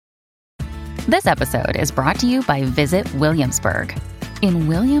This episode is brought to you by Visit Williamsburg. In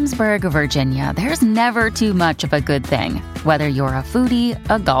Williamsburg, Virginia, there's never too much of a good thing. Whether you're a foodie,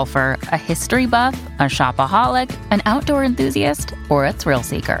 a golfer, a history buff, a shopaholic, an outdoor enthusiast, or a thrill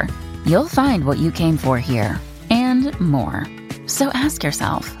seeker, you'll find what you came for here and more. So ask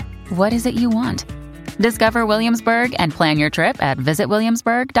yourself, what is it you want? Discover Williamsburg and plan your trip at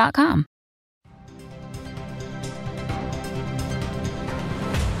visitwilliamsburg.com.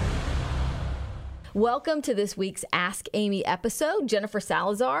 Welcome to this week's Ask Amy episode. Jennifer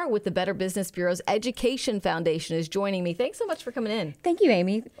Salazar with the Better Business Bureau's Education Foundation is joining me. Thanks so much for coming in. Thank you,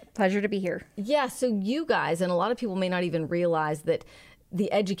 Amy. Pleasure to be here. Yeah, so you guys, and a lot of people may not even realize that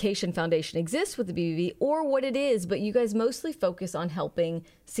the Education Foundation exists with the BBB or what it is, but you guys mostly focus on helping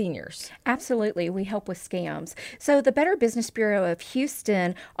seniors. Absolutely. We help with scams. So the Better Business Bureau of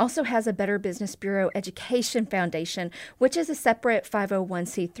Houston also has a Better Business Bureau Education Foundation, which is a separate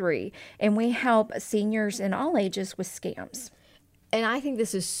 501c3, and we help seniors in all ages with scams. And I think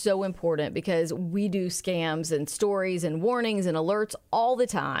this is so important because we do scams and stories and warnings and alerts all the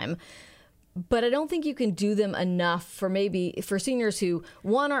time. But I don't think you can do them enough for seniors who,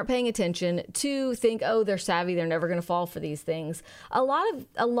 one, aren't paying attention, two, think, oh, they're savvy, they're never going to fall for these things. A lot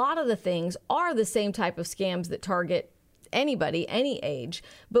of the things are the same type of scams that target anybody, any age.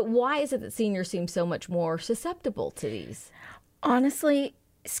 But why is it that seniors seem so much more susceptible to these? Honestly,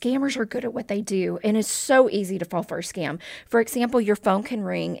 scammers are good at what they do, and it's so easy to fall for a scam. For example, your phone can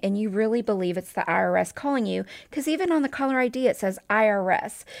ring, and you really believe it's the IRS calling you, because even on the caller ID, it says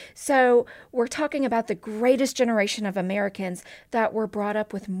IRS. So we're talking about the greatest generation of Americans that were brought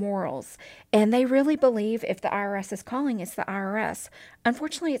up with morals, and they really believe if the IRS is calling, it's the IRS.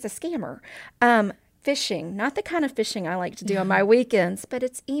 Unfortunately, it's a scammer. Phishing, not the kind of phishing I like to do on my weekends, but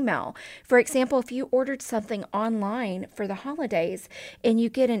it's email. For example, if you ordered something online for the holidays and you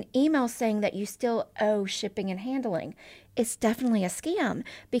get an email saying that you still owe shipping and handling, it's definitely a scam,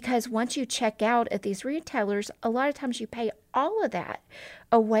 because once you check out at these retailers, a lot of times you pay all of that.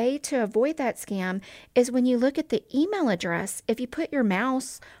 A way to avoid that scam is when you look at the email address, if you put your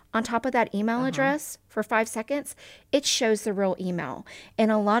mouse on top of that email address for 5 seconds, it shows the real email. And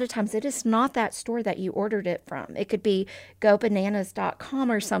a lot of times it is not that store that you ordered it from. It could be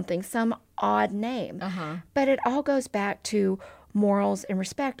gobananas.com or something, some odd name. But it all goes back to morals and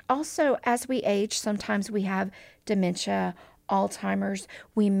respect. Also, as we age, sometimes we have dementia, Alzheimer's,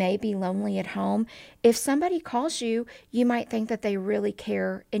 we may be lonely at home. If somebody calls you, you might think that they really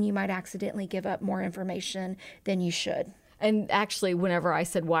care, and you might accidentally give up more information than you should. And actually, whenever I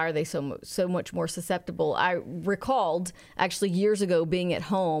said, why are they so much more susceptible, I recalled actually years ago being at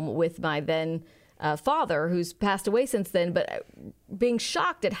home with my then father, who's passed away since then, but being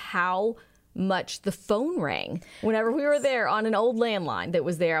shocked at how much the phone rang. Whenever we were there on an old landline that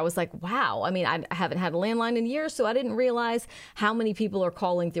was there, I was like, wow. I mean, I haven't had a landline in years, so I didn't realize how many people are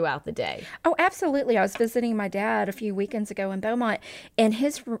calling throughout the day. Oh, absolutely. I was visiting my dad a few weekends ago in Beaumont, and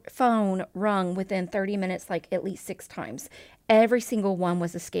his phone rung within 30 minutes, like at least 6 times. Every single one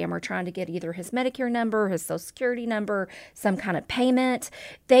was a scammer trying to get either his Medicare number, his Social Security number, some kind of payment.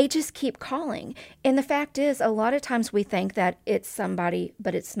 They just keep calling. And the fact is, a lot of times we think that it's somebody,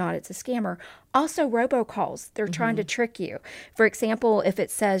 but it's not. It's a scammer. Also, robocalls. They're trying to trick you. For example, if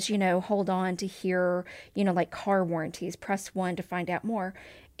it says, hold on to hear, like car warranties, press 1 to find out more.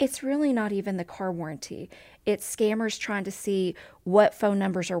 It's really not even the car warranty. It's scammers trying to see what phone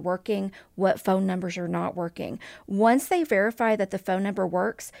numbers are working, what phone numbers are not working. Once they verify that the phone number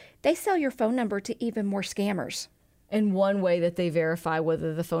works, they sell your phone number to even more scammers. And one way that they verify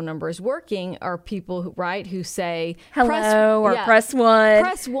whether the phone number is working are people, who say, hello, press 1.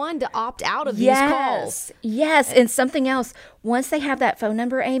 Press 1 to opt out of these calls. Yes, and something else. Once they have that phone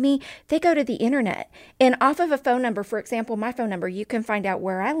number, Amy, they go to the internet. And off of a phone number, for example, my phone number, you can find out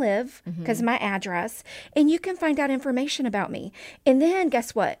where I live because of my address, and you can find out information about me. And then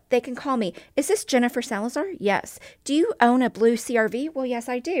guess what? They can call me. Is this Jennifer Salazar? Yes. Do you own a blue CRV? Well, yes,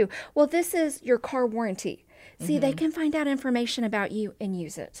 I do. Well, this is your car warranty. See, they can find out information about you and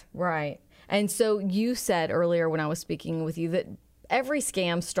use it. Right. And so you said earlier when I was speaking with you that every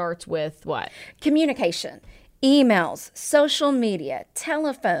scam starts with what? Communication. Emails, social media,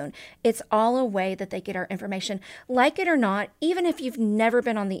 telephone. It's all a way that they get our information. Like it or not, even if you've never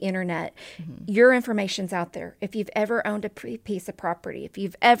been on the internet, your information's out there. If you've ever owned a piece of property, if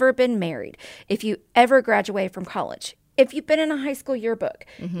you've ever been married, if you ever graduated from college, if you've been in a high school yearbook,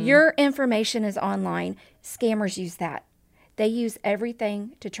 your information is online. Scammers use that. They use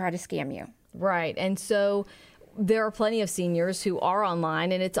everything to try to scam you. Right. And so there are plenty of seniors who are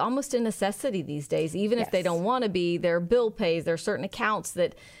online, and it's almost a necessity these days, even if they don't want to be. Their bill pays, there are certain accounts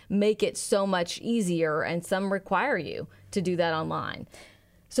that make it so much easier, and some require you to do that online.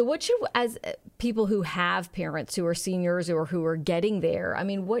 So what should, as people who have parents who are seniors or who are getting there, I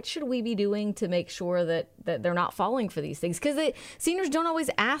mean, what should we be doing to make sure that they're not falling for these things? Because seniors don't always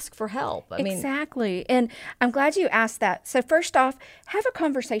ask for help. I mean, exactly. And I'm glad you asked that. So first off, have a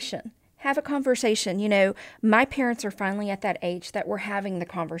conversation. Have a conversation. You know, my parents are finally at that age that we're having the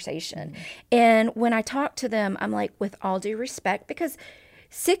conversation. And when I talk to them, I'm like, with all due respect, because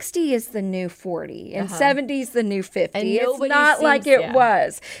 60 is the new 40 and 70 is the new 50. And it's not like it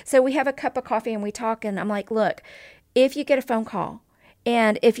was. So we have a cup of coffee and we talk, and I'm like, look, if you get a phone call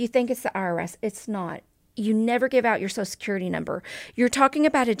and if you think it's the IRS, it's not. You never give out your Social Security number. You're talking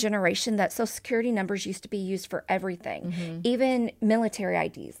about a generation that Social Security numbers used to be used for everything, even military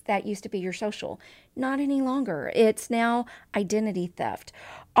IDs. That used to be your social. Not any longer. It's now identity theft.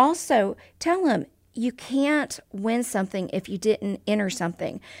 Also, tell them you can't win something if you didn't enter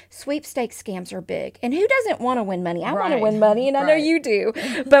something. Sweepstakes scams are big. And who doesn't want to win money? I want to win money, and I know you do.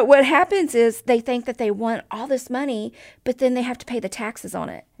 But what happens is they think that they want all this money, but then they have to pay the taxes on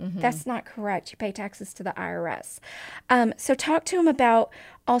it. That's not correct. You pay taxes to the IRS. So talk to them about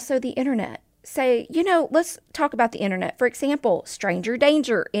also the internet. Say, you know, let's talk about the internet. For example, stranger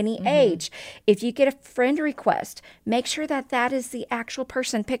danger, any age. If you get a friend request, make sure that that is the actual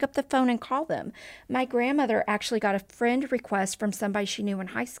person. Pick up the phone and call them. My grandmother actually got a friend request from somebody she knew in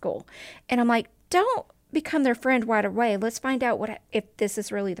high school. And I'm like, don't become their friend right away. Let's find out if this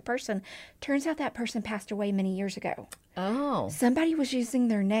is really the person. Turns out that person passed away many years ago. Oh. Somebody was using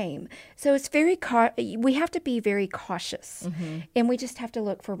their name. So it's we have to be very cautious, and we just have to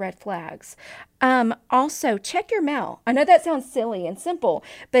look for red flags. Also, check your mail. I know that sounds silly and simple,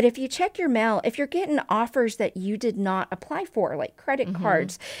 but if you check your mail, if you're getting offers that you did not apply for, like credit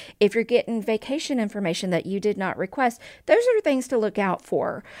cards, if you're getting vacation information that you did not request, those are things to look out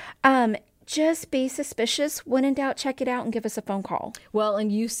for. Just be suspicious. When in doubt, check it out and give us a phone call. Well, and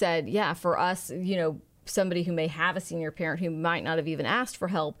you said, for us, you know, somebody who may have a senior parent who might not have even asked for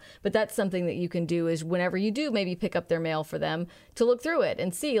help, but that's something that you can do is whenever you do maybe pick up their mail for them to look through it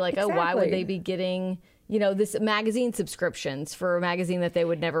and see like, exactly. Oh, why would they be getting, you know, this magazine subscriptions for a magazine that they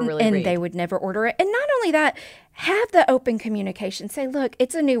would never really read. And they would never order it. And not only that, have the open communication. Say, look,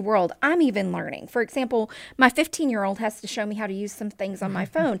 it's a new world. I'm even learning. For example, my 15-year-old has to show me how to use some things on my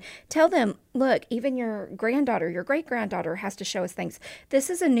phone. Tell them, look, even your granddaughter, your great-granddaughter has to show us things. This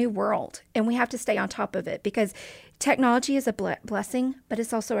is a new world, and we have to stay on top of it because technology is a blessing, but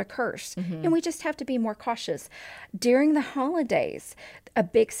it's also a curse. And we just have to be more cautious. During the holidays, a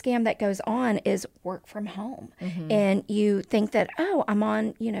big scam that goes on is work from home. And you think that, oh, I'm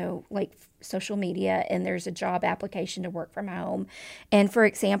on, you know, like social media and there's a job application to work from home. And for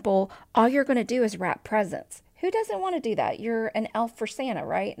example, all you're going to do is wrap presents. Who doesn't want to do that? You're an elf for Santa,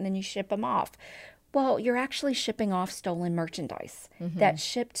 right? And then you ship them off. Well, you're actually shipping off stolen merchandise that's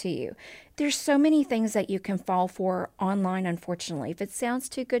shipped to you. There's so many things that you can fall for online, unfortunately. If it sounds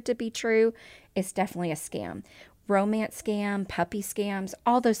too good to be true, it's definitely a scam. Romance scam, puppy scams,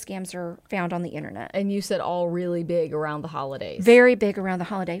 all those scams are found on the internet. And you said all really big around the holidays. Very big around the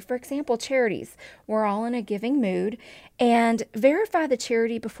holiday. For example, charities. We're all in a giving mood, and verify the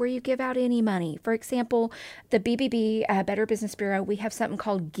charity before you give out any money. For example, the BBB, Better Business Bureau, we have something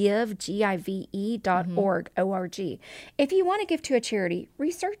called give, give.org, O-R-G. If you want to give to a charity,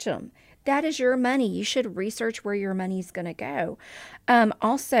 research them. That is your money. You should research where your money is going to go.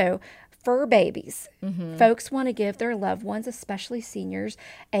 Also, fur babies. Folks want to give their loved ones, especially seniors,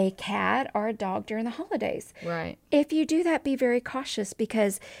 a cat or a dog during the holidays. Right. If you do that, be very cautious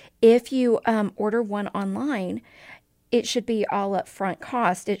because if you order one online, it should be all upfront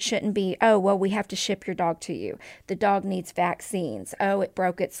cost. It shouldn't be, oh, well, we have to ship your dog to you. The dog needs vaccines. Oh, it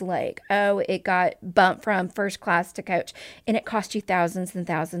broke its leg. Oh, it got bumped from first class to coach. And it cost you thousands and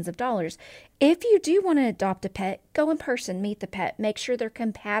thousands of dollars. If you do want to adopt a pet, go in person, meet the pet. Make sure they're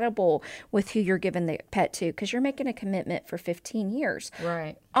compatible with who you're giving the pet to because you're making a commitment for 15 years.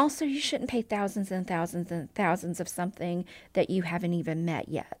 Right. Also, you shouldn't pay thousands and thousands and thousands of something that you haven't even met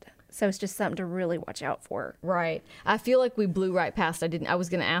yet. So it's just something to really watch out for. Right. I feel like we blew right past. I was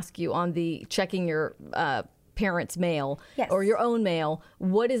going to ask you on the checking your parents' mail or your own mail.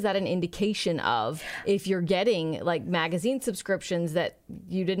 What is that an indication of if you're getting like magazine subscriptions that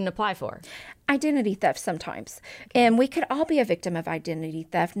you didn't apply for? identity theft sometimes. And we could all be a victim of identity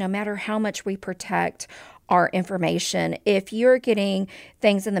theft, no matter how much we protect our information. If you're getting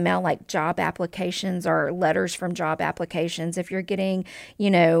things in the mail like job applications or letters from job applications, if you're getting,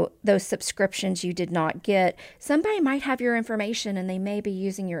 those subscriptions you did not get, somebody might have your information and they may be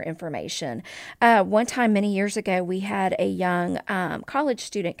using your information. One time many years ago, we had a young college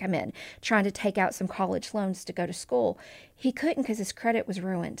student come in trying to take out some college loans to go to school. He couldn't because his credit was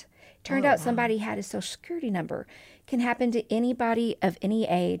ruined. Turned out somebody had his social security number. Can happen to anybody of any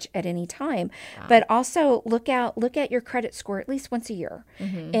age at any time. Wow. But also look at your credit score at least once a year.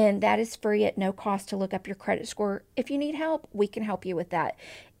 Mm-hmm. And that is free at no cost to look up your credit score. If you need help, we can help you with that.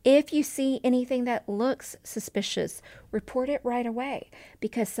 If you see anything that looks suspicious, report it right away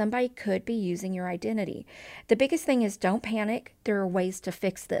because somebody could be using your identity. The biggest thing is don't panic. There are ways to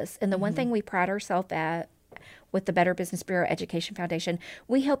fix this. And the one thing we pride ourselves at with the Better Business Bureau Education Foundation,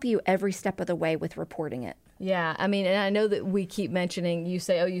 we help you every step of the way with reporting it. Yeah, I mean, and I know that we keep mentioning, you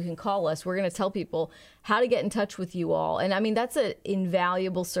say, you can call us. We're going to tell people how to get in touch with you all. And I mean, that's an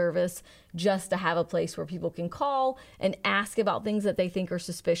invaluable service just to have a place where people can call and ask about things that they think are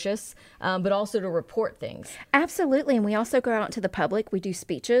suspicious, but also to report things. Absolutely. And we also go out to the public. We do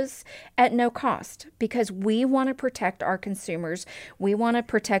speeches at no cost because we want to protect our consumers. We want to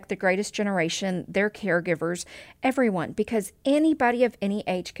protect the greatest generation, their caregivers, everyone, because anybody of any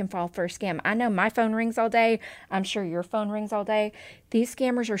age can fall for a scam. I know my phone rings all day. I'm sure your phone rings all day. These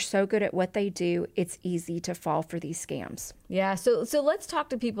scammers are so good at what they do. It's easy to fall for these scams. Yeah. So let's talk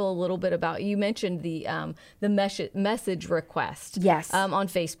to people a little bit about, you mentioned the message request. Yes. On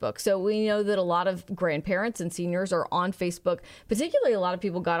Facebook. So we know that a lot of grandparents and seniors are on Facebook. Particularly a lot of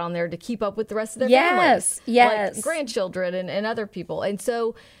people got on there to keep up with the rest of their families. Yes. Like grandchildren and other people. And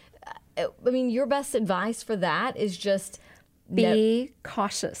so, I mean, your best advice for that is just be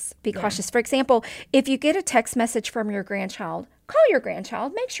cautious. Be cautious. For example, if you get a text message from your grandchild, call your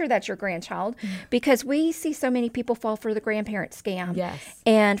grandchild. Make sure that's your grandchild because we see so many people fall for the grandparent scam. Yes.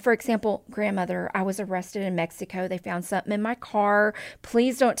 And for example, grandmother, I was arrested in Mexico. They found something in my car.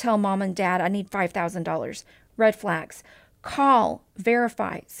 Please don't tell mom and dad I need $5,000. Red flags. Call,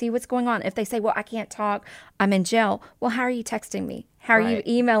 verify, see what's going on. If they say, well, I can't talk, I'm in jail. Well, how are you texting me? How are you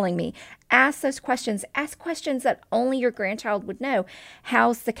emailing me? Ask those questions. Ask questions that only your grandchild would know.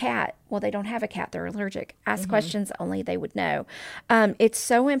 How's the cat? Well, they don't have a cat. They're allergic. Ask questions only they would know. It's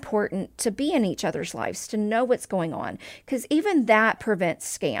so important to be in each other's lives, to know what's going on, because even that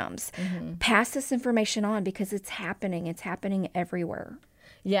prevents scams. Pass this information on because it's happening. It's happening everywhere.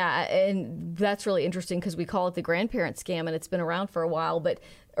 Yeah, and that's really interesting because we call it the grandparent scam, and it's been around for a while. But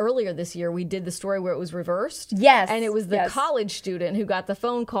earlier this year, we did the story where it was reversed. Yes. And it was the college student who got the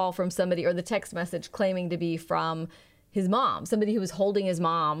phone call from somebody or the text message claiming to be from his mom, somebody who was holding his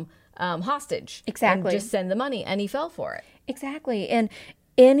mom hostage. Exactly. And just send the money, and he fell for it. Exactly. And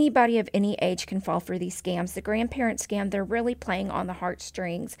anybody of any age can fall for these scams. The grandparent scam, they're really playing on the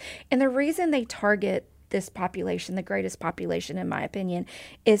heartstrings. And the reason they target this population, the greatest population in my opinion,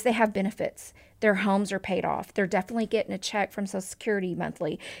 is they have benefits. Their homes are paid off. They're definitely getting a check from Social Security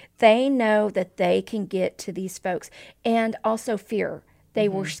monthly. They know that they can get to these folks. And also fear. They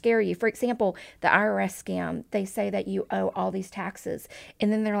will scare you. For example, the IRS scam, they say that you owe all these taxes. And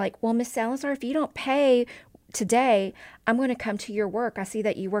then they're like, well, Miss Salazar, if you don't pay today, I'm going to come to your work. I see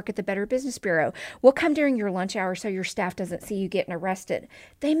that you work at the Better Business Bureau. We'll come during your lunch hour so your staff doesn't see you getting arrested.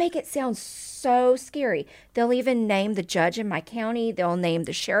 They make it sound so scary. They'll even name the judge in my county. They'll name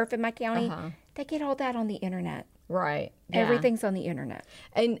the sheriff in my county. They get all that on the internet. Right. Yeah. Everything's on the internet.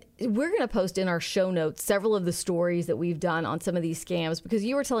 And we're going to post in our show notes several of the stories that we've done on some of these scams because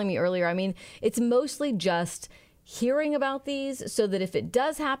you were telling me earlier, I mean, it's mostly just hearing about these so that if it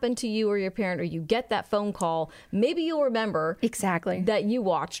does happen to you or your parent or you get that phone call, maybe you'll remember exactly that you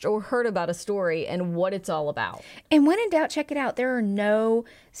watched or heard about a story and what it's all about. And when in doubt, check it out. There are no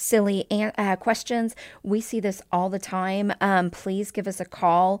silly questions. We see this all the time. Please give us a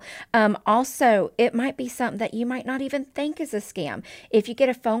call. Also, it might be something that you might not even think is a scam. If you get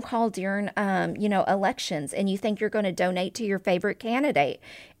a phone call during, elections and you think you're going to donate to your favorite candidate,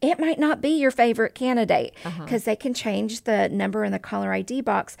 it might not be your favorite candidate because they can change the number in the caller ID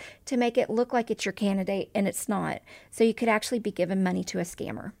box to make it look like it's your candidate and it's not. So you could actually be giving money to a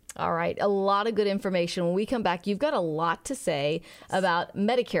scammer. All right. A lot of good information. When we come back, you've got a lot to say about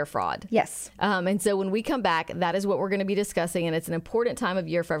Medicare fraud. Yes. And so when we come back, that is what we're going to be discussing. And it's an important time of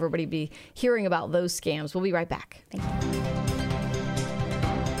year for everybody to be hearing about those scams. We'll be right back. Thank you.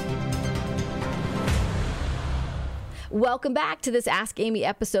 Welcome back to this Ask Amy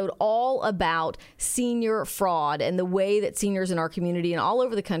episode all about senior fraud and the way that seniors in our community and all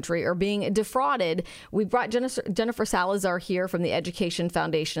over the country are being defrauded. We brought Jennifer Salazar here from the Education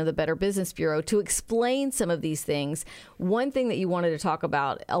Foundation of the Better Business Bureau to explain some of these things. One thing that you wanted to talk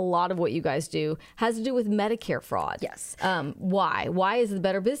about, a lot of what you guys do, has to do with Medicare fraud. Yes. Why? Why is the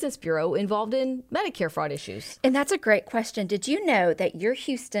Better Business Bureau involved in Medicare fraud issues? And that's a great question. Did you know that your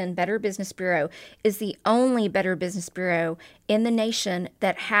Houston Better Business Bureau is the only Better Business Bureau in the nation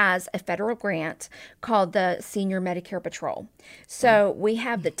that has a federal grant called the Senior Medicare Patrol? So we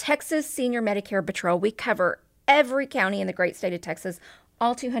have the Texas Senior Medicare Patrol. We cover every county in the great state of Texas,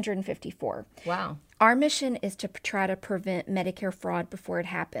 all 254. Wow. Our mission is to try to prevent Medicare fraud before it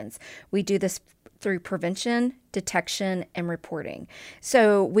happens. We do this through prevention, detection, and reporting.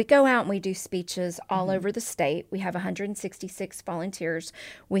 So we go out and we do speeches all over the state. We have 166 volunteers.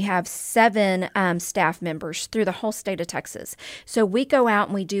 We have 7 staff members through the whole state of Texas. So we go out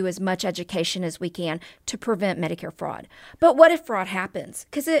and we do as much education as we can to prevent Medicare fraud. But what if fraud happens?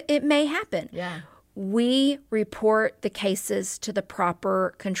 Because it may happen. Yeah. We report the cases to the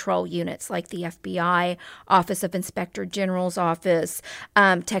proper control units like the FBI, Office of Inspector General's office,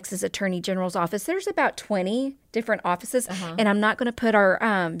 Texas Attorney General's office. There's about 20 different offices, and I'm not going to put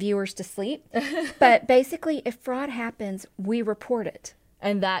our viewers to sleep. But basically, if fraud happens, we report it.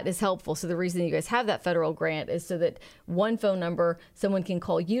 And that is helpful. So the reason you guys have that federal grant is so that one phone number, someone can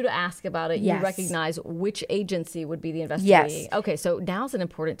call you to ask about it. Yes. You recognize which agency would be the investigating. Yes. Okay, so now's an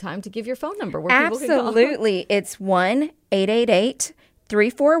important time to give your phone number where people can call. Absolutely. It's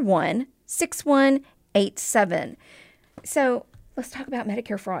 1-888-341-6187. So let's talk about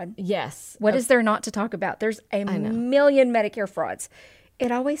Medicare fraud. Yes. What is there not to talk about? There's a million Medicare frauds.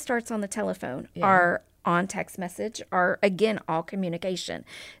 It always starts on the telephone or on text message or, again, all communication.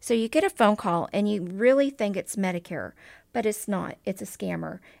 So you get a phone call and you really think it's Medicare, but it's not. It's a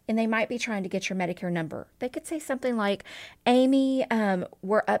scammer. And they might be trying to get your Medicare number. They could say something like, Amy,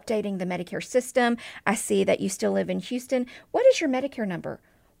 we're updating the Medicare system. I see that you still live in Houston. What is your Medicare number?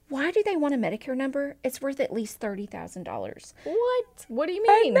 Why do they want a Medicare number? It's worth at least $30,000. What? What do you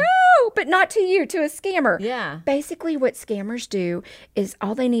I mean? know, but not to you, to a scammer. Yeah. Basically, what scammers do is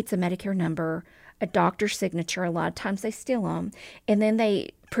all they need is a Medicare number, a doctor's signature. A lot of times they steal them, and then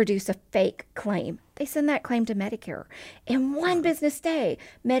they produce a fake claim. They send that claim to Medicare. In one business day,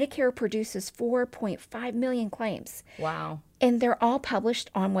 Medicare produces 4.5 million claims. Wow. And they're all published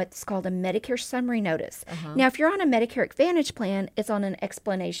on what's called a Medicare summary notice. Now, if you're on a Medicare Advantage plan, it's on an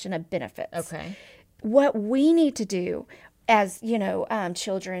explanation of benefits. Okay. What we need to do as,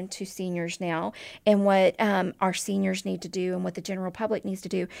 children to seniors now, and what our seniors need to do and what the general public needs to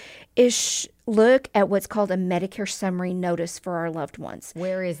do is look at what's called a Medicare summary notice for our loved ones.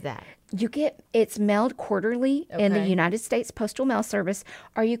 Where is that? It's mailed quarterly in the Okay. United States Postal Mail Service,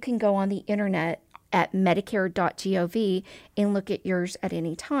 or you can go on the internet at medicare.gov and look at yours at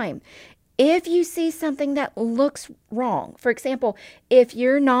any time. If you see something that looks wrong, for example, if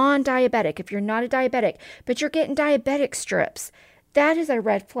you're non-diabetic, if you're not a diabetic, but you're getting diabetic strips, that is a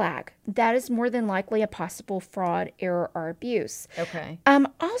red flag. That is more than likely a possible fraud, error, or abuse. Okay.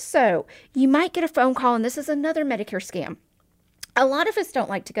 Also, you might get a phone call, and this is another Medicare scam. A lot of us don't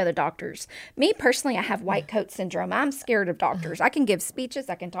like to go to doctors. Me personally, I have white coat syndrome. I'm scared of doctors. I can give speeches,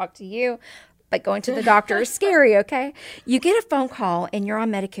 I can talk to you, but going to the doctor is scary, okay? You get a phone call and you're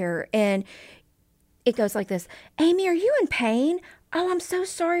on Medicare and it goes like this. Amy, are you in pain? Oh, I'm so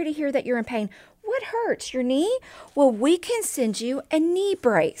sorry to hear that you're in pain. What hurts? Your knee? Well, we can send you a knee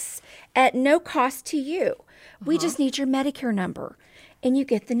brace at no cost to you. We just need your Medicare number. And you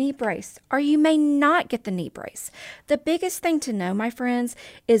get the knee brace, or you may not get the knee brace. The biggest thing to know, my friends,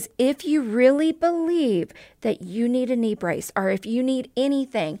 is if you really believe that you need a knee brace, or if you need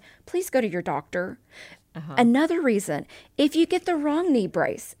anything, please go to your doctor. Another reason, if you get the wrong knee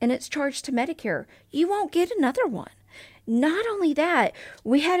brace and it's charged to Medicare, you won't get another one. Not only that,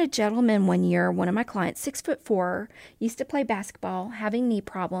 we had a gentleman one year, one of my clients, 6'4", used to play basketball, having knee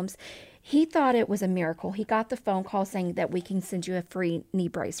problems. He thought it was a miracle. He got the phone call saying that we can send you a free knee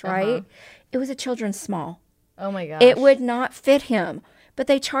brace, right? It was a children's small. Oh my gosh. It would not fit him, but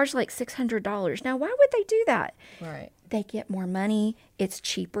they charged like $600. Now, why would they do that? Right. They get more money. It's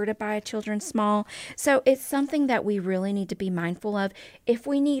cheaper to buy a children's small. So it's something that we really need to be mindful of. If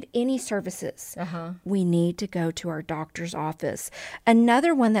we need any services, we need to go to our doctor's office.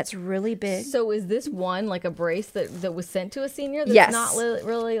 Another one that's really big. So is this one like a brace that was sent to a senior that's Yes. not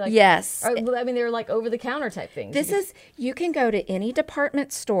really like... Yes. I mean, they're like over-the-counter type things. You can go to any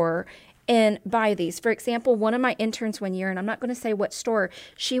department store and buy these. For example, one of my interns one year, and I'm not going to say what store,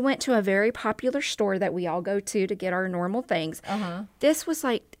 she went to a very popular store that we all go to get our normal things. This was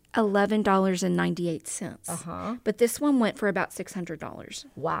like $11.98. But this one went for about $600.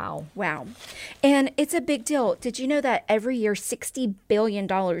 Wow. Wow. And it's a big deal. Did you know that every year $60 billion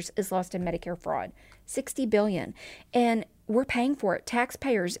is lost in Medicare fraud? $60 billion. And we're paying for it.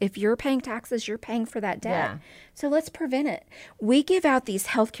 Taxpayers, if you're paying taxes, you're paying for that debt. Yeah. So let's prevent it. We give out these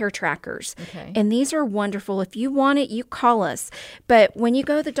healthcare trackers, and these are wonderful. If you want it, you call us. But when you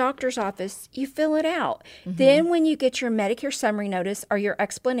go to the doctor's office, you fill it out. Then when you get your Medicare summary notice or your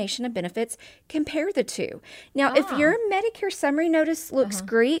explanation of benefits, compare the two. Now, if your Medicare summary notice looks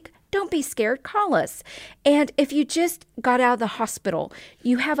Greek, don't be scared. Call us. And if you just got out of the hospital,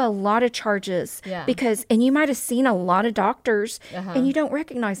 you have a lot of charges and you might have seen a lot of doctors and you don't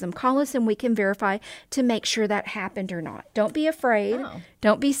recognize them. Call us and we can verify to make sure that happened or not. Don't be afraid.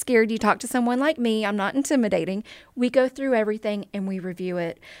 Don't be scared. You talk to someone like me. I'm not intimidating. We go through everything and we review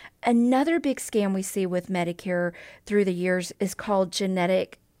it. Another big scam we see with Medicare through the years is called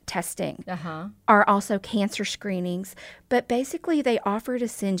genetic testing, are also cancer screenings. But basically, they offer to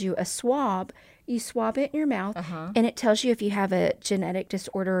send you a swab. You swab it in your mouth, and it tells you if you have a genetic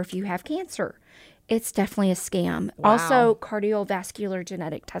disorder or if you have cancer. It's definitely a scam. Wow. Also, cardiovascular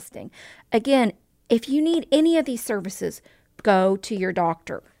genetic testing. Again, if you need any of these services, go to your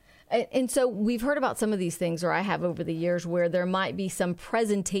doctor. And so we've heard about some of these things, or I have over the years, where there might be some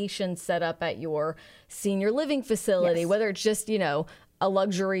presentation set up at your senior living facility, whether it's just, a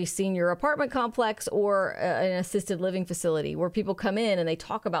luxury senior apartment complex or an assisted living facility where people come in and they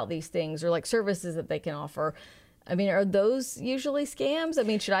talk about these things or like services that they can offer. I mean, are those usually scams? I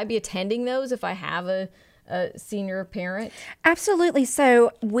mean, should I be attending those if I have a senior parent? Absolutely. So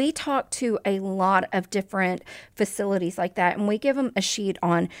we talk to a lot of different facilities like that, and we give them a sheet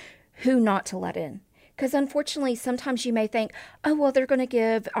on who not to let in. Because unfortunately, sometimes you may think, oh, well, they're going to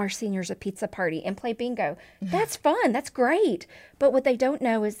give our seniors a pizza party and play bingo. That's fun. That's great. But what they don't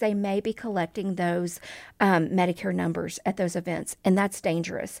know is they may be collecting those Medicare numbers at those events, and that's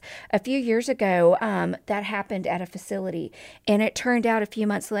dangerous. A few years ago, that happened at a facility, and it turned out a few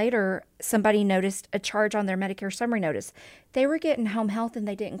months later, somebody noticed a charge on their Medicare summary notice. They were getting home health, and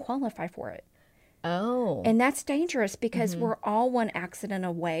they didn't qualify for it. Oh. And that's dangerous because we're all one accident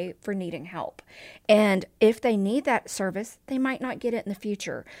away for needing help. And if they need that service, they might not get it in the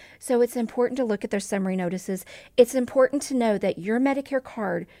future. So it's important to look at those summary notices. It's important to know that your Medicare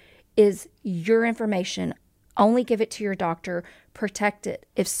card is your information. Only give it to your doctor. Protect it.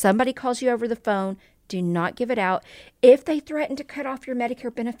 If somebody calls you over the phone, do not give it out. If they threaten to cut off your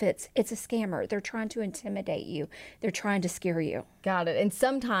Medicare benefits, it's a scammer. They're trying to intimidate you. They're trying to scare you. Got it. And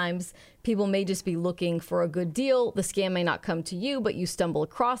sometimes people may just be looking for a good deal. The scam may not come to you, but you stumble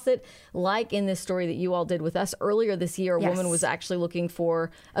across it. Like in this story that you all did with us earlier this year, a woman was actually looking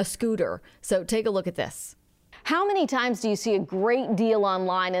for a scooter. So take a look at this. How many times do you see a great deal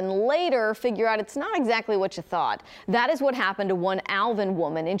online and later figure out it's not exactly what you thought? That is what happened to one Alvin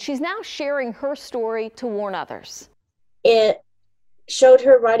woman, and she's now sharing her story to warn others. It showed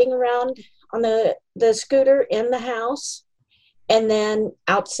her riding around on the scooter in the house and then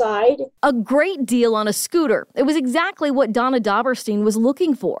outside. A great deal on a scooter. It was exactly what Donna Dauberstein was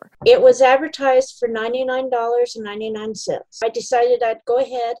looking for. It was advertised for $99.99. I decided I'd go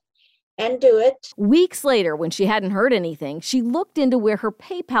ahead and do it. Weeks later, when she hadn't heard anything, she looked into where her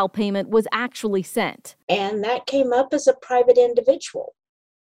PayPal payment was actually sent. And that came up as a private individual.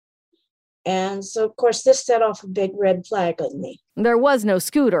 And so, of course, this set off a big red flag on me. There was no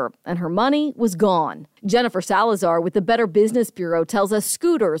scooter, and her money was gone. Jennifer Salazar with the Better Business Bureau tells us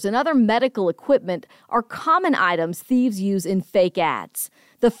scooters and other medical equipment are common items thieves use in fake ads.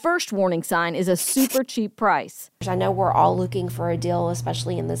 The first warning sign is a super cheap price. I know we're all looking for a deal,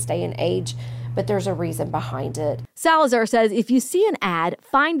 especially in this day and age, but there's a reason behind it. Salazar says if you see an ad,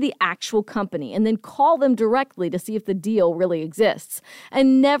 find the actual company and then call them directly to see if the deal really exists.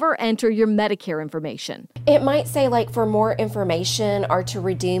 And never enter your Medicare information. It might say like for more information or to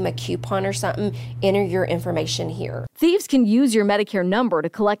redeem a coupon or something, enter your information here. Thieves can use your Medicare number to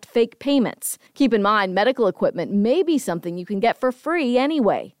collect fake payments. Keep in mind, medical equipment may be something you can get for free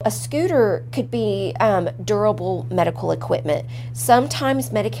anyway. A scooter could be durable medical equipment.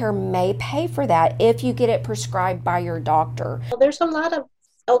 Sometimes Medicare may pay for that if you get it prescribed by your doctor. Well, there's a lot of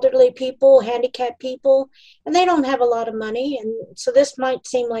elderly people, handicapped people, and they don't have a lot of money, and so this might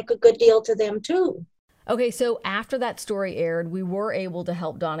seem like a good deal to them too. Okay, so after that story aired, we were able to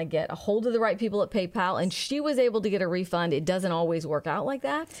help Donna get a hold of the right people at PayPal, and she was able to get a refund. It doesn't always work out like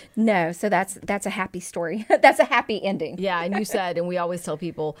that. No, so that's a happy story. That's a happy ending. Yeah, and you said, and we always tell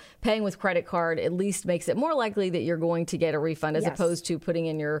people, paying with credit card at least makes it more likely that you're going to get a refund as opposed to putting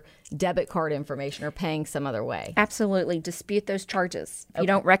in your debit card information or paying some other way. Absolutely. Dispute those charges. If you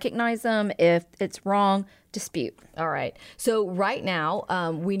don't recognize them, if it's wrong, dispute. All right. So right now,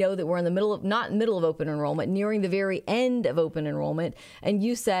 we know that we're in the middle of, not middle of open enrollment, nearing the very end of open enrollment. And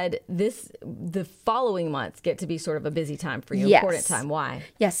you said the following months get to be sort of a busy time for you, important time. Why?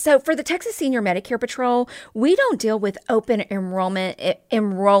 Yes. So for the Texas Senior Medicare Patrol, we don't deal with open enrollment,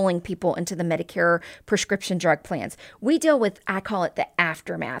 enrolling people into the Medicare prescription drug plans. We deal with, I call it the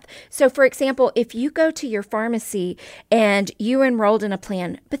aftermath. So for example, if you go to your pharmacy and you enrolled in a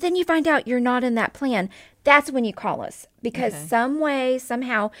plan, but then you find out you're not in that plan, that's when you call us, because some way,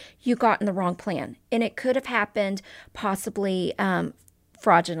 somehow, you got in the wrong plan. And it could have happened possibly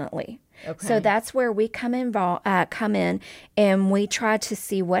fraudulently. Okay. So that's where we come in and we try to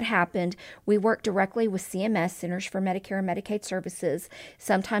see what happened. We work directly with CMS, Centers for Medicare and Medicaid Services,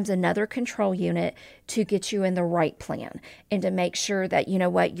 sometimes another control unit, to get you in the right plan and to make sure that, you know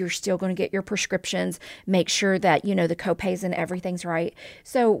what, you're still going to get your prescriptions, make sure that, you know, the copays and everything's right.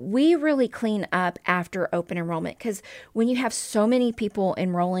 So we really clean up after open enrollment, because when you have so many people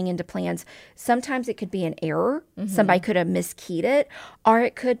enrolling into plans, sometimes it could be an error. Somebody could have miskeyed it, or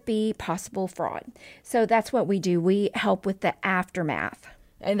it could be possible fraud. So that's what we do. We help with the aftermath.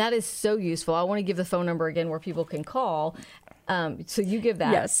 And that is so useful. I want to give the phone number again where people can call. So you give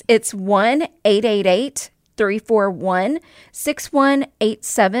that. Yes, it's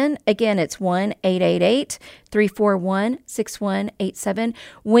 1-888-341-6187. Again, it's 1-888-341-6187.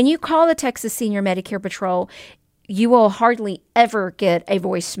 When you call the Texas Senior Medicare Patrol, you will hardly ever get a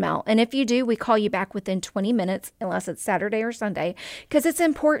voicemail. And if you do, we call you back within 20 minutes, unless it's Saturday or Sunday, because it's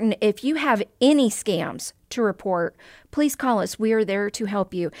important. If you have any scams to report, please call us. We are there to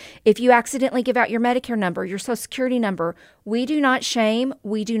help you. If you accidentally give out your Medicare number, your Social Security number, we do not shame.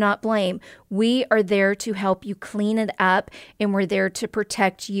 We do not blame. We are there to help you clean it up, and we're there to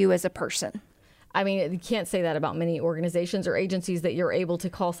protect you as a person. I mean, you can't say that about many organizations or agencies, that you're able to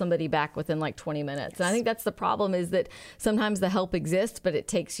call somebody back within like 20 minutes. And I think that's the problem, is that sometimes the help exists, but it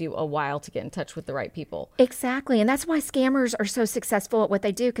takes you a while to get in touch with the right people. Exactly. And that's why scammers are so successful at what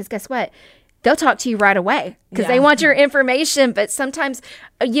they do, because guess what? They'll talk to you right away because they want your information. But sometimes,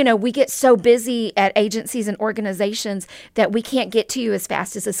 you know, we get so busy at agencies and organizations that we can't get to you as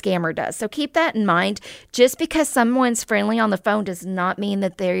fast as a scammer does. So keep that in mind. Just because someone's friendly on the phone does not mean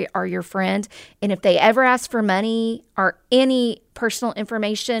that they are your friend. And if they ever ask for money or any personal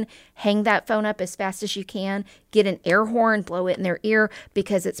information, hang that phone up as fast as you can. Get an air horn, blow it in their ear,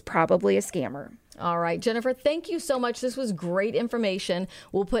 because it's probably a scammer. All right, Jennifer, thank you so much. This was great information.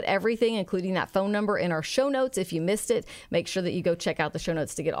 We'll put everything, including that phone number, in our show notes. If you missed it, make sure that you go check out the show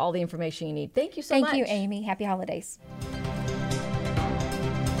notes to get all the information you need. Thank you so much. Thank you, Amy. Happy holidays.